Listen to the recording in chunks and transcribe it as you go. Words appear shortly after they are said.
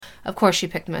Of course, she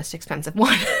picked the most expensive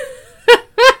one.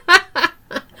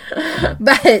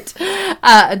 But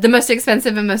the most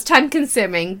expensive and most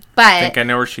time-consuming. But I think I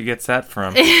know where she gets that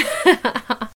from.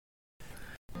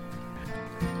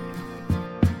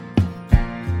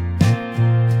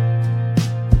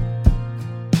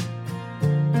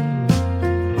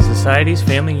 Society's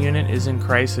family unit is in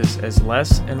crisis as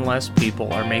less and less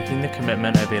people are making the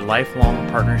commitment of a lifelong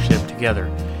partnership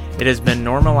together. It has been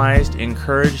normalized,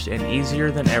 encouraged, and easier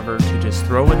than ever to just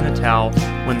throw in the towel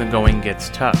when the going gets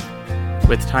tough.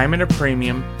 With time at a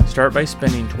premium, start by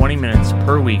spending 20 minutes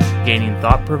per week gaining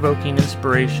thought-provoking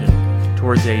inspiration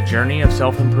towards a journey of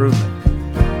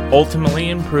self-improvement, ultimately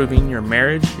improving your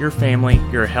marriage, your family,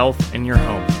 your health, and your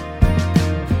home.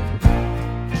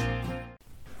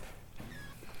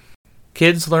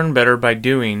 Kids learn better by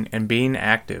doing and being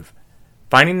active.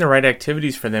 Finding the right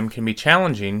activities for them can be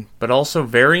challenging, but also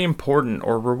very important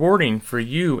or rewarding for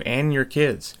you and your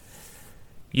kids.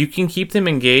 You can keep them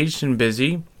engaged and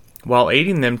busy while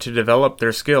aiding them to develop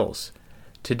their skills.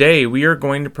 Today, we are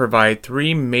going to provide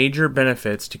 3 major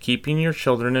benefits to keeping your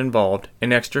children involved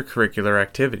in extracurricular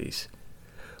activities.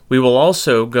 We will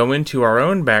also go into our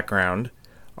own background,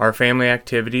 our family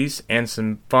activities, and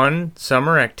some fun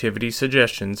summer activity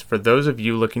suggestions for those of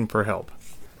you looking for help.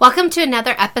 Welcome to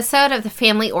another episode of the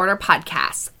Family Order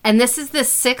Podcast, and this is the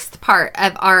 6th part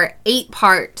of our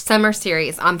 8-part summer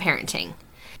series on parenting.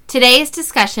 Today's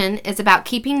discussion is about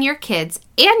keeping your kids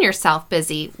and yourself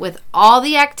busy with all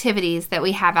the activities that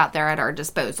we have out there at our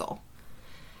disposal.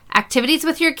 Activities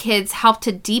with your kids help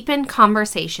to deepen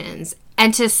conversations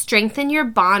and to strengthen your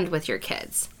bond with your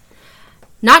kids.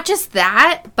 Not just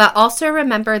that, but also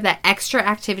remember that extra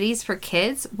activities for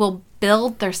kids will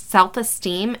build their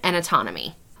self-esteem and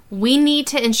autonomy. We need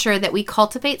to ensure that we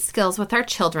cultivate skills with our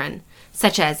children,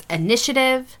 such as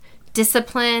initiative,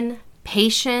 discipline,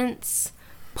 patience,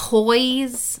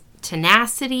 poise,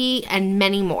 tenacity, and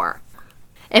many more.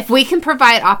 If we can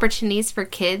provide opportunities for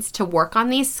kids to work on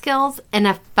these skills in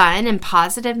a fun and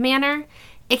positive manner,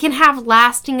 it can have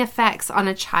lasting effects on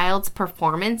a child's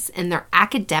performance in their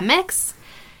academics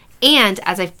and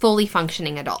as a fully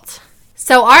functioning adult.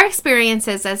 So our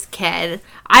experiences as kid,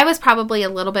 I was probably a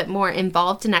little bit more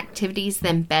involved in activities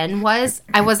than Ben was.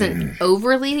 I wasn't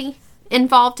overly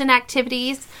involved in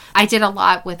activities. I did a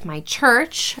lot with my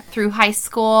church through high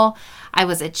school. I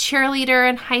was a cheerleader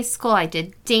in high school. I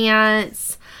did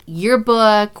dance,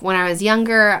 yearbook. When I was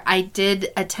younger, I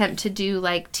did attempt to do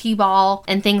like t-ball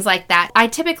and things like that. I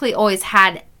typically always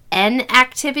had an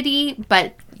activity,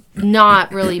 but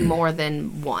not really more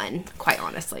than one, quite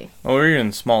honestly. Well, we were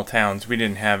in small towns. We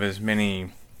didn't have as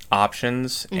many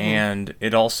options, and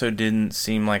it also didn't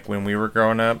seem like when we were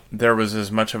growing up, there was as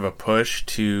much of a push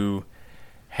to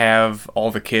have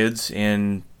all the kids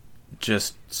in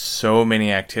just so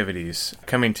many activities.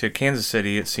 Coming to Kansas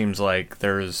City, it seems like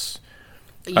there's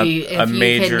if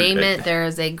major... you can name it, there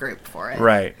is a group for it.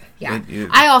 Right. Yeah.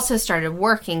 I also started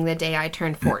working the day I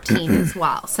turned 14 as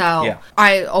well. So yeah.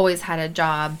 I always had a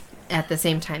job at the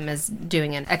same time as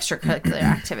doing an extracurricular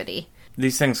activity.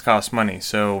 These things cost money,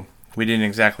 so we didn't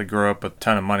exactly grow up with a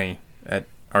ton of money at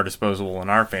our disposal in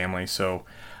our family. So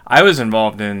I was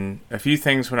involved in a few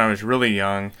things when I was really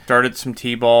young. Started some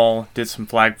t-ball, did some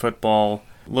flag football,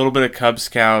 a little bit of Cub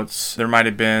Scouts. There might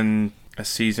have been a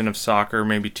season of soccer,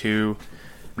 maybe 2.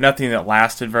 Nothing that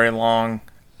lasted very long.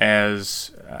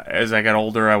 As I got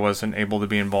older, I wasn't able to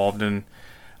be involved in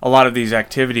a lot of these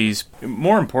activities.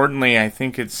 More importantly, I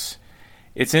think it's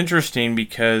interesting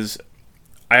because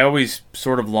I always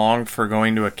sort of longed for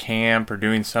going to a camp or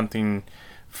doing something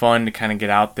fun to kind of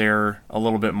get out there a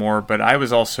little bit more, but I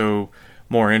was also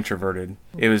more introverted.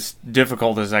 It was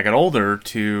difficult as I got older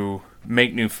to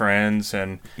make new friends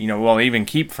and, even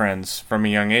keep friends from a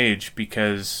young age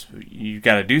because you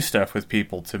got to do stuff with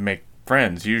people to make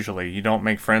friends. Usually you don't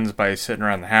make friends by sitting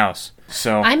around the house.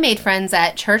 So I made friends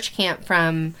at church camp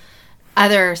from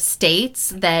other states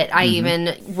that I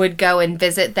even would go and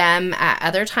visit them at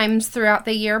other times throughout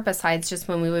the year besides just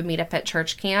when we would meet up at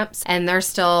church camps. And they're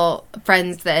still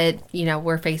friends that,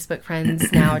 we're Facebook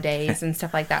friends nowadays and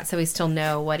stuff like that. So we still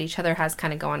know what each other has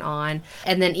kind of going on.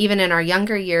 And then even in our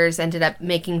younger years, ended up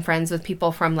making friends with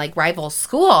people from like rival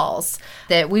schools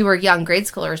that we were young grade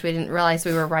schoolers. We didn't realize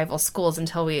we were rival schools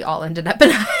until we all ended up in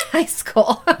high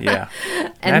school. Yeah.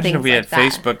 And imagine if we had that.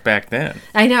 Facebook back then.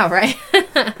 I know, right?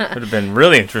 Would have been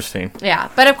really interesting. Yeah,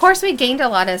 but of course we gained a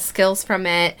lot of skills from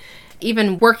it.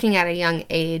 Even working at a young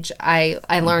age, I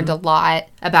learned a lot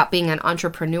about being an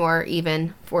entrepreneur,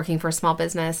 even working for a small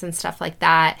business and stuff like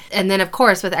that. And then, of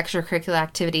course, with extracurricular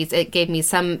activities, it gave me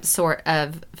some sort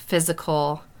of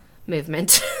physical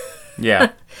movement.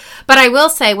 Yeah. But I will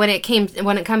say when it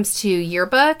comes to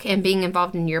yearbook and being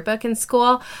involved in yearbook in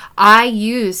school, I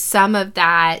use some of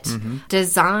that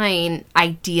design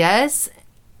ideas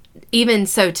even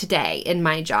so today in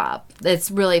my job.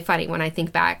 It's really funny when I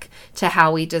think back to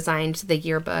how we designed the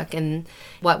yearbook and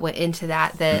what went into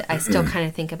that I still kind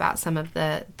of think about some of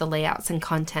the layouts and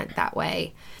content that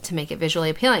way to make it visually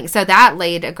appealing. So that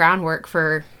laid a groundwork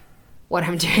for what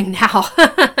I'm doing now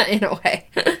in a way.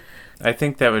 I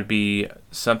think that would be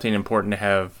something important to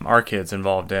have our kids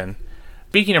involved in.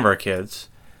 Speaking of our kids,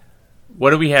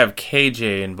 what do we have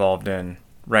KJ involved in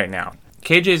right now?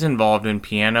 KJ's involved in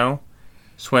piano,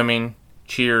 swimming,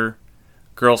 cheer,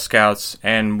 Girl Scouts,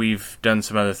 and we've done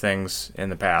some other things in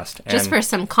the past. And just for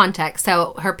some context,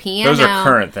 so her piano... Those are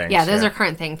current things. Yeah, those are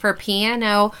current things. For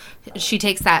piano, she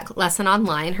takes that lesson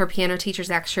online. Her piano teacher's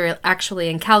actually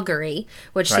in Calgary,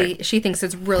 which she thinks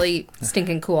is really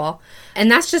stinking cool.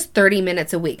 And that's just 30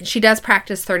 minutes a week. She does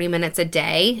practice 30 minutes a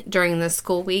day during the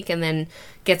school week and then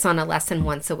gets on a lesson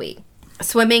once a week.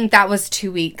 Swimming, that was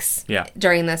 2 weeks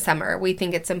during the summer. We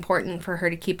think it's important for her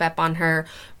to keep up on her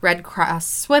Red Cross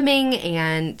swimming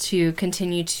and to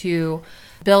continue to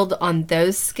build on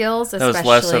those skills. That was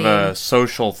less of a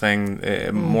social thing,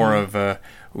 more of a,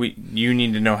 you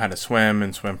need to know how to swim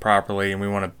and swim properly, and we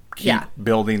want to keep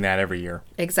building that every year.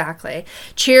 Exactly.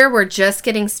 Cheer, we're just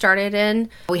getting started in.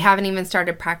 We haven't even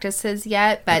started practices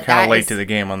yet, but kind of late to the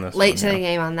game on this. Late to the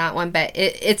game on that one, but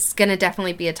it's going to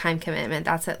definitely be a time commitment.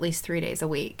 That's at least 3 days a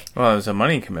week. Well, it was a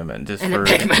money commitment just for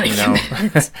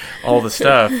all the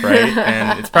stuff, right?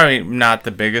 And it's probably not the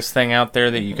biggest thing out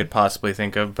there that you could possibly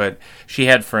think of, but she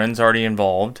had friends already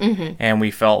involved, and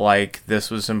we felt like this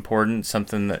was important,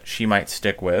 something that she might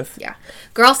stick with. Yeah.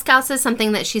 Girl Scouts is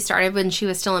something that she started when she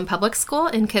was still in public school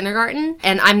in kindergarten,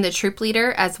 and I'm the troop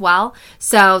leader as well.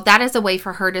 So that is a way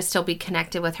for her to still be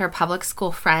connected with her public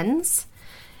school friends.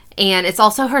 And it's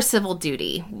also her civil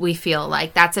duty. We feel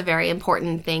like that's a very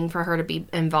important thing for her to be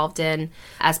involved in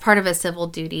as part of a civil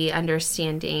duty,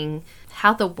 understanding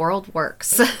how the world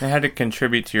works. And how to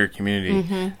contribute to your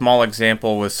community. Small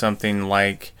example was something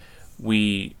like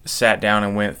we sat down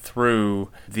and went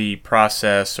through the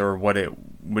process or what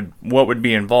would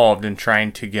be involved in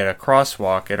trying to get a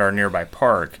crosswalk at our nearby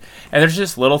park. And there's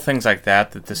just little things like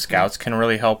that the Scouts can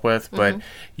really help with, but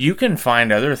you can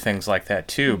find other things like that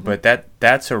too. But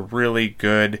that's a really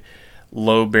good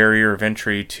low barrier of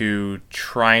entry to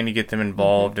trying to get them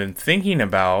involved and thinking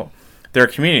about their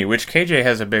community, which KJ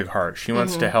has a big heart. She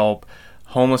wants to help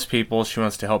homeless people. She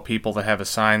wants to help people that have a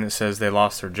sign that says they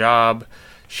lost their job.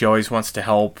 She always wants to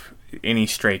help any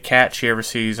stray cat she ever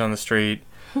sees on the street.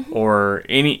 Or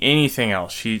anything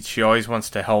else. She always wants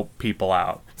to help people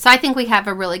out. So I think we have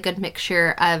a really good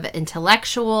mixture of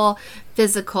intellectual,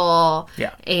 physical,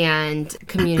 and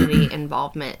community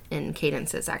involvement in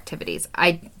Cadence's activities.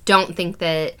 I don't think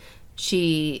that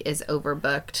she is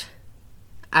overbooked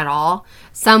at all.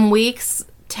 Some weeks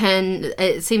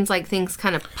it seems like things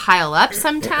kind of pile up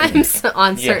sometimes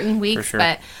on certain weeks, for sure.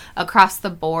 But across the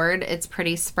board, it's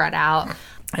pretty spread out.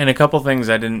 And a couple things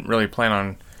I didn't really plan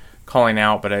on calling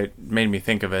out, but it made me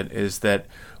think of it, is that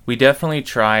we definitely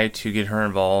try to get her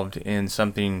involved in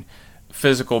something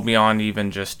physical beyond even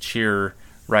just cheer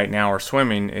right now or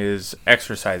swimming, is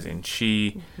exercising.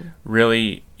 She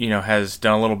really, has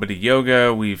done a little bit of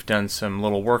yoga. We've done some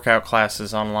little workout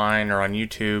classes online or on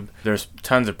YouTube. There's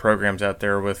tons of programs out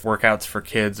there with workouts for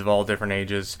kids of all different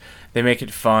ages. They make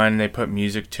it fun. They put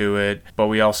music to it, but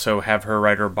we also have her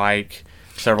ride her bike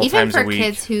several times a week.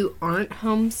 Even for kids who aren't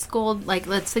homeschooled, like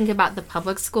let's think about the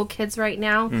public school kids right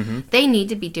now. They need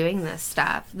to be doing this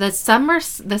stuff. The summer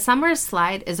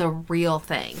slide is a real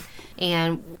thing.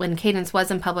 And when Cadence was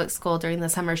in public school during the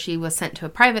summer, she was sent to a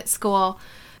private school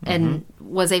and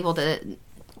was able to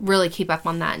really keep up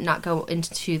on that and not go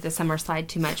into the summer slide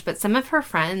too much. But some of her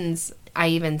friends, I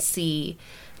even see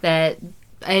that,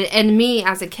 and me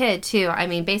as a kid too, I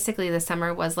mean, basically the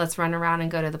summer was let's run around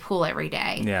and go to the pool every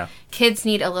day. Yeah. Kids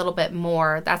need a little bit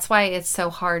more. That's why it's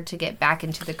so hard to get back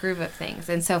into the groove of things.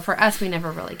 And so for us, we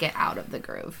never really get out of the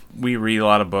groove. We read a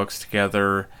lot of books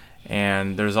together,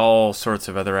 and there's all sorts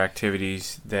of other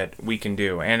activities that we can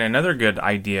do. And another good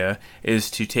idea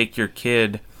is to take your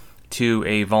kid to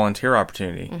a volunteer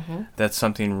opportunity. That's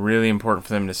something really important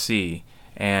for them to see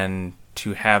and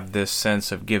to have this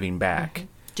sense of giving back.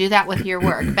 Do that with your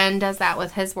work. Ben does that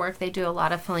with his work. They do a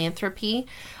lot of philanthropy.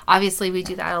 Obviously, we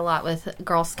do that a lot with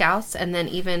Girl Scouts. And then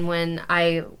even when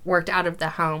I worked out of the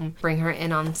home, bring her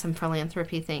in on some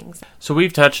philanthropy things. So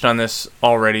we've touched on this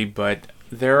already, but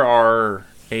there are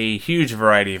a huge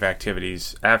variety of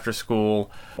activities after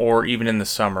school or even in the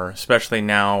summer, especially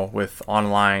now with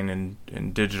online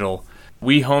and digital.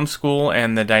 We homeschool,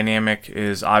 and the dynamic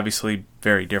is obviously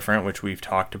very different, which we've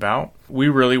talked about. We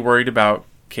really worried about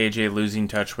KJ losing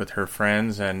touch with her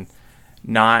friends and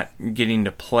not getting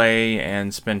to play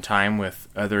and spend time with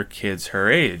other kids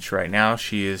her age. Right now,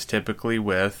 she is typically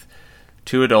with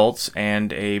 2 adults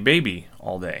and a baby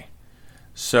all day.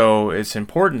 So it's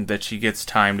important that she gets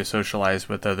time to socialize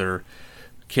with other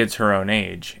kids her own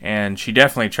age, and she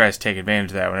definitely tries to take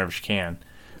advantage of that whenever she can.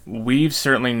 We've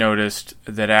certainly noticed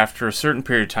that after a certain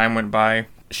period of time went by,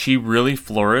 she really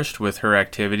flourished with her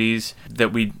activities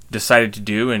that we decided to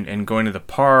do, and going to the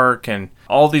park and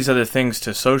all these other things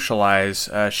to socialize.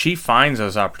 She finds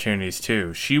those opportunities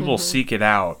too. She will seek it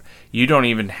out. You don't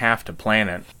even have to plan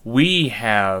it. We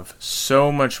have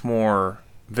so much more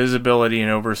visibility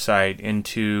and oversight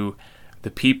into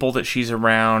the people that she's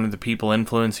around, the people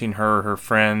influencing her, her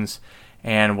friends,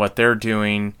 and what they're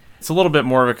doing. It's a little bit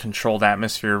more of a controlled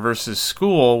atmosphere versus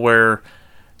school, where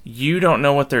you don't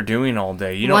know what they're doing all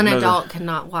day. You don't know adult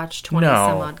cannot watch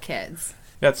 20-some-odd kids.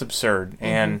 That's absurd.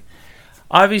 And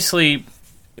obviously,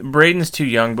 Braden's too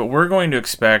young, but we're going to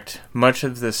expect much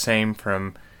of the same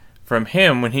from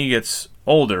him when he gets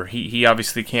older. He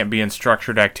obviously can't be in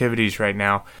structured activities right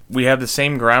now. We have the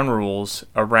same ground rules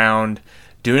around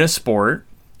doing a sport,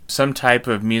 some type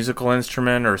of musical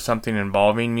instrument or something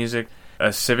involving music,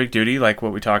 a civic duty like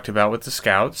what we talked about with the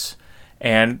Scouts,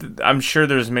 and I'm sure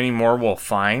there's many more we'll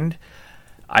find.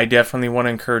 I definitely want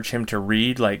to encourage him to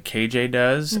read like KJ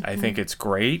does. I think it's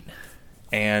great.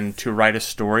 And to write a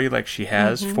story like she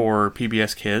has for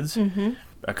PBS Kids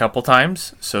a couple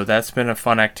times. So that's been a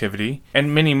fun activity.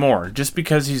 And many more. Just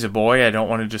because he's a boy, I don't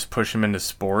want to just push him into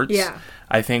sports. Yeah.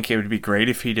 I think it would be great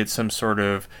if he did some sort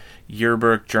of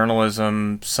yearbook,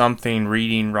 journalism, something,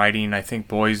 reading, writing. I think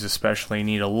boys especially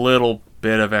need a little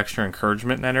bit of extra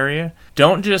encouragement in that area.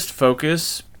 Don't just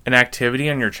focus an activity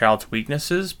on your child's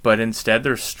weaknesses, but instead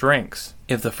their strengths.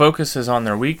 If the focus is on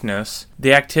their weakness,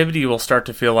 the activity will start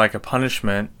to feel like a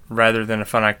punishment rather than a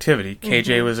fun activity.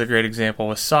 KJ was a great example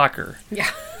with soccer. Yeah.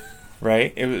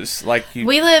 Right? It was like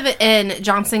We live in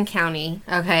Johnson County,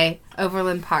 okay,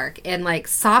 Overland Park, and like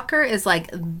soccer is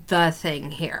like the thing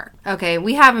here. Okay,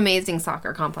 we have amazing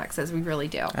soccer complexes, we really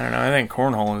do. I don't know, I think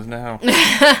cornhole is now.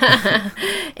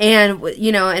 And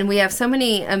and we have so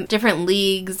many different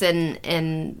leagues and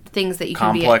things that you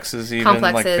can complexes be even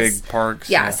like big parks.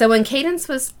 Yeah, so when Cadence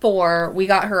was 4, we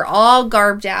got her all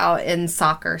garbed out in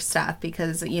soccer stuff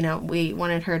because we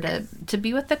wanted her to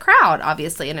be with the crowd,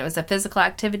 obviously, and it was a physical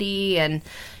activity, and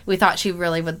we thought she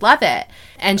really would love it.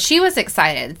 And she was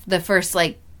excited the first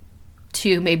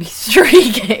 2, maybe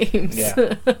 3 games.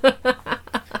 Yeah.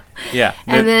 Yeah.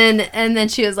 And then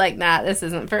she was like, nah, this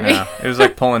isn't for me. It was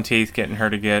like pulling teeth getting her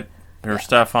to get her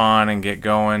stuff on and get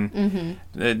going.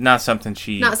 Not something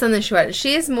she wanted.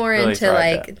 She's more really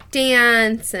into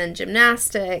dance and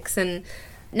gymnastics, and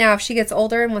now if she gets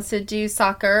older and wants to do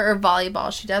soccer or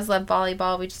volleyball, she does love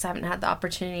volleyball. We just haven't had the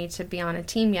opportunity to be on a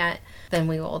team yet. Then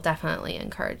we will definitely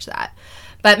encourage that.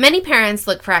 But many parents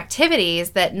look for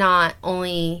activities that not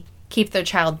only keep their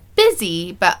child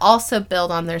busy, but also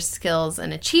build on their skills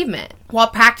and achievement. While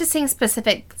practicing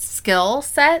specific skill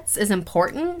sets is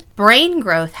important, brain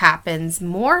growth happens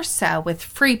more so with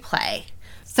free play.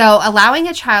 So allowing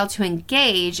a child to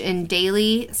engage in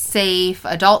daily, safe,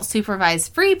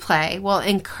 adult-supervised free play will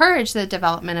encourage the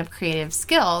development of creative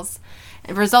skills,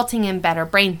 resulting in better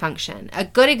brain function. A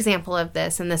good example of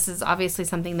this, and this is obviously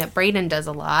something that Braden does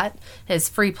a lot, is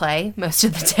free play most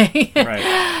of the day.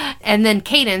 Right. And then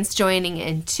Cadence joining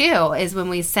in too is when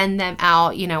we send them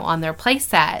out, on their play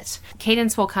set.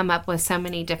 Cadence will come up with so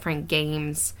many different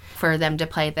games for them to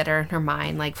play that are in her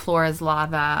mind, like Flora's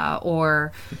Lava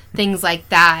or things like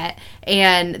that.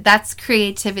 And that's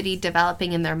creativity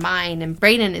developing in their mind, and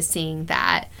Braden is seeing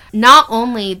that. Not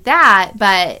only that,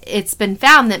 but it's been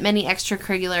found that many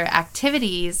extracurricular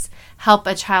activities help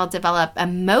a child develop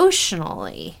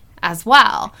emotionally as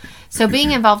well. So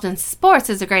being involved in sports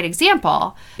is a great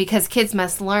example because kids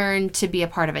must learn to be a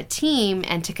part of a team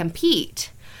and to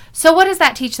compete. So what does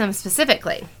that teach them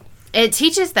specifically? It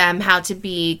teaches them how to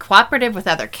be cooperative with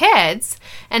other kids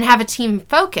and have a team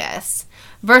focus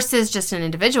versus just an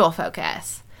individual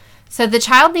focus. So the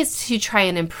child needs to try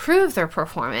and improve their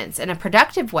performance in a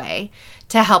productive way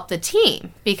to help the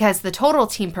team because the total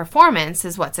team performance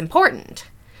is what's important.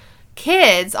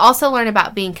 Kids also learn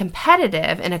about being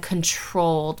competitive in a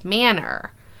controlled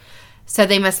manner. So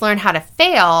they must learn how to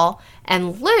fail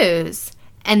and lose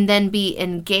and then be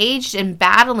engaged in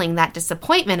battling that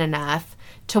disappointment enough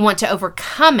to want to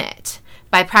overcome it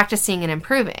by practicing and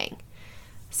improving.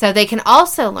 So they can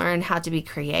also learn how to be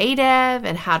creative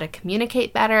and how to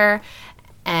communicate better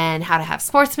and how to have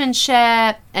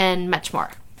sportsmanship and much more.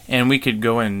 And we could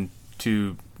go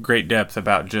into great depth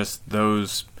about just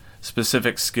those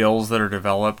specific skills that are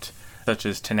developed, such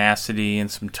as tenacity and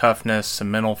some toughness,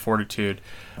 some mental fortitude.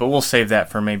 But we'll save that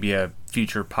for maybe a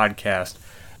future podcast.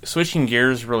 Switching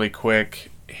gears really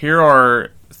quick, here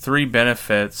are 3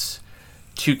 benefits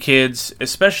to kids,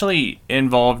 especially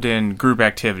involved in group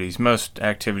activities. Most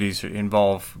activities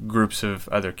involve groups of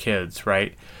other kids,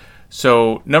 right?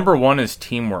 So number 1 is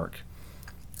teamwork.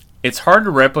 It's hard to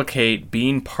replicate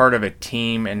being part of a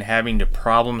team and having to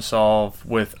problem solve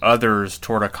with others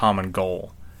toward a common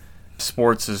goal.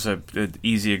 Sports is an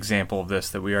easy example of this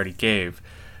that we already gave.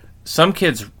 Some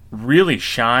kids really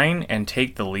shine and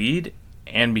take the lead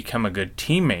and become a good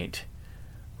teammate,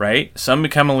 right? Some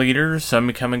become a leader, some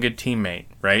become a good teammate,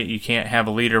 right? You can't have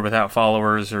a leader without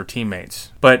followers or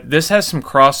teammates. But this has some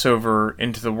crossover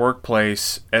into the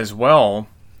workplace as well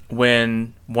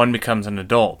when one becomes an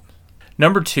adult.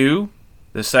 Number 2,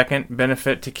 the second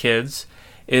benefit to kids,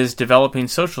 is developing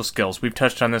social skills. We've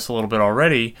touched on this a little bit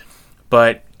already,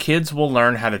 but kids will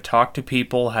learn how to talk to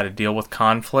people, how to deal with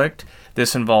conflict.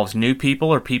 This involves new people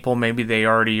or people maybe they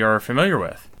already are familiar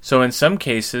with. So in some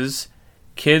cases,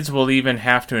 kids will even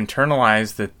have to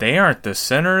internalize that they aren't the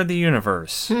center of the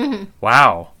universe.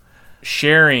 Wow.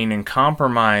 Sharing and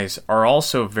compromise are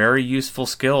also very useful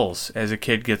skills as a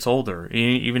kid gets older,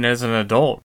 even as an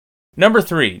adult. Number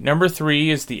 3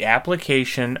 is the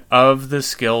application of the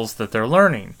skills that they're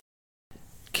learning.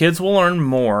 Kids will learn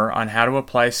more on how to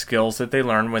apply skills that they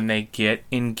learn when they get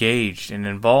engaged and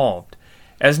involved.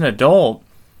 As an adult,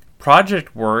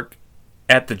 project work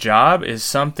at the job is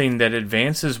something that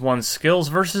advances one's skills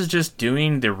versus just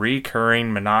doing the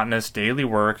recurring, monotonous daily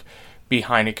work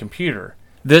behind a computer.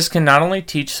 This can not only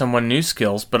teach someone new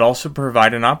skills, but also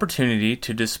provide an opportunity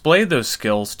to display those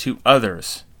skills to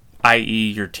others,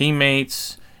 i.e. your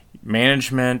teammates,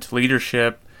 management,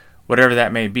 leadership, whatever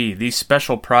that may be. These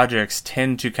special projects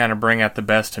tend to kind of bring out the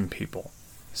best in people.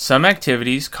 Some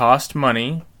activities cost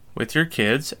money with your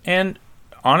kids, and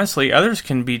honestly, others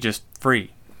can be just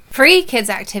free. Free kids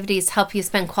activities help you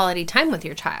spend quality time with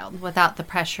your child without the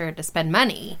pressure to spend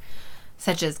money,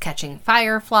 such as catching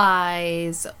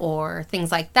fireflies or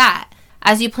things like that.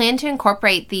 As you plan to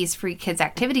incorporate these free kids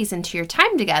activities into your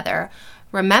time together,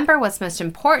 remember what's most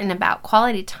important about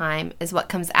quality time is what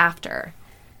comes after.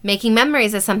 Making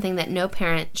memories is something that no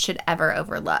parent should ever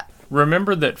overlook.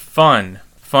 Remember that fun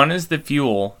is the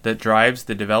fuel that drives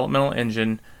the developmental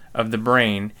engine of the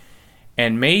brain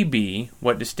and may be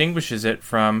what distinguishes it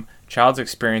from child's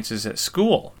experiences at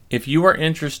school. If you are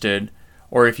interested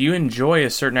or if you enjoy a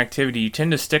certain activity, you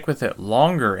tend to stick with it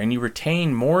longer and you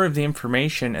retain more of the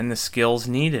information and the skills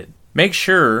needed. Make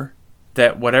sure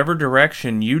that whatever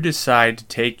direction you decide to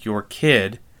take your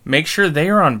kid, make sure they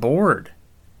are on board.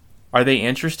 Are they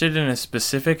interested in a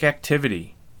specific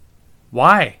activity?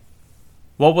 Why?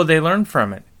 What will they learn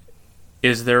from it?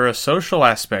 Is there a social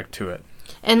aspect to it?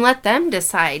 And let them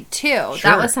decide, too. Sure.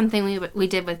 That was something we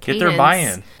did with Cadence. Get their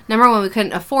buy-in. Number 1, we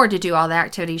couldn't afford to do all the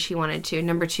activities she wanted to.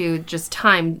 Number 2, just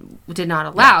time did not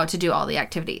allow to do all the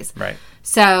activities. Right.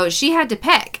 So she had to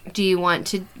pick. Do you want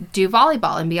to do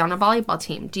volleyball and be on a volleyball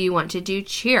team? Do you want to do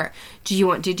cheer? Do you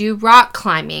want to do rock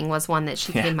climbing was one that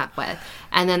she came up with.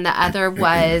 And then the other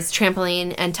was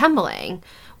trampoline and tumbling,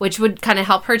 which would kind of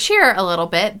help her cheer a little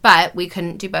bit, but we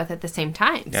couldn't do both at the same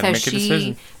time. So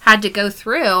she had to go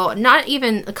through, not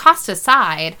even cost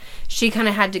aside, she kind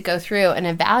of had to go through and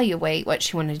evaluate what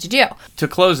she wanted to do. To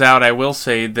close out, I will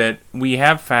say that we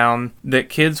have found that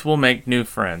kids will make new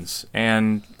friends,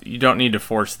 and you don't need to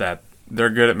force that. They're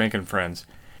good at making friends.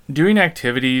 Doing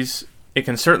activities, it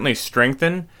can certainly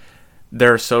strengthen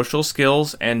their social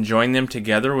skills and join them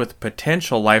together with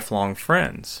potential lifelong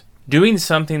friends. Doing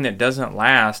something that doesn't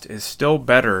last is still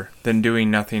better than doing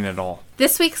nothing at all.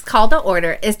 This week's call to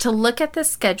order is to look at the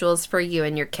schedules for you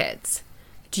and your kids.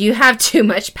 Do you have too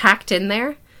much packed in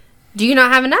there? Do you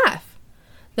not have enough?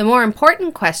 The more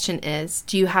important question is,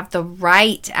 do you have the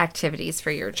right activities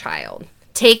for your child?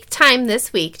 Take time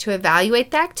this week to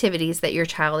evaluate the activities that your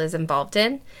child is involved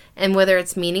in and whether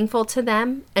it's meaningful to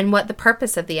them and what the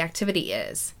purpose of the activity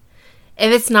is.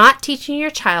 If it's not teaching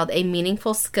your child a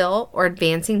meaningful skill or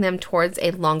advancing them towards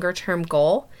a longer-term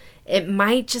goal, it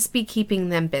might just be keeping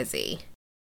them busy.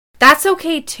 That's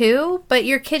okay too, but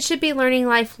your kids should be learning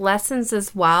life lessons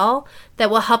as well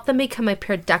that will help them become a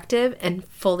productive and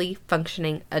fully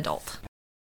functioning adult.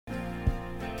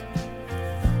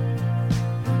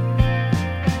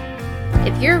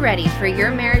 If you're ready for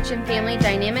your marriage and family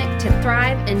dynamic to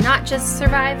thrive and not just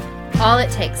survive, all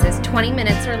it takes is 20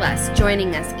 minutes or less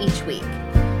joining us each week.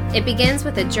 It begins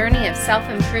with a journey of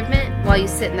self-improvement while you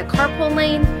sit in the carpool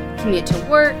lane, commute to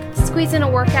work, squeeze in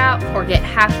a workout, or get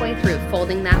halfway through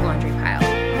folding that laundry pile.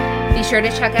 Be sure to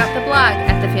check out the blog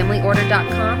at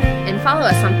thefamilyorder.com and follow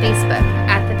us on Facebook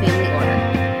at The Family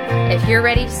Order. If you're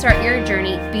ready to start your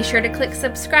journey, be sure to click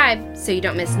subscribe so you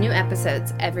don't miss new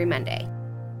episodes every Monday.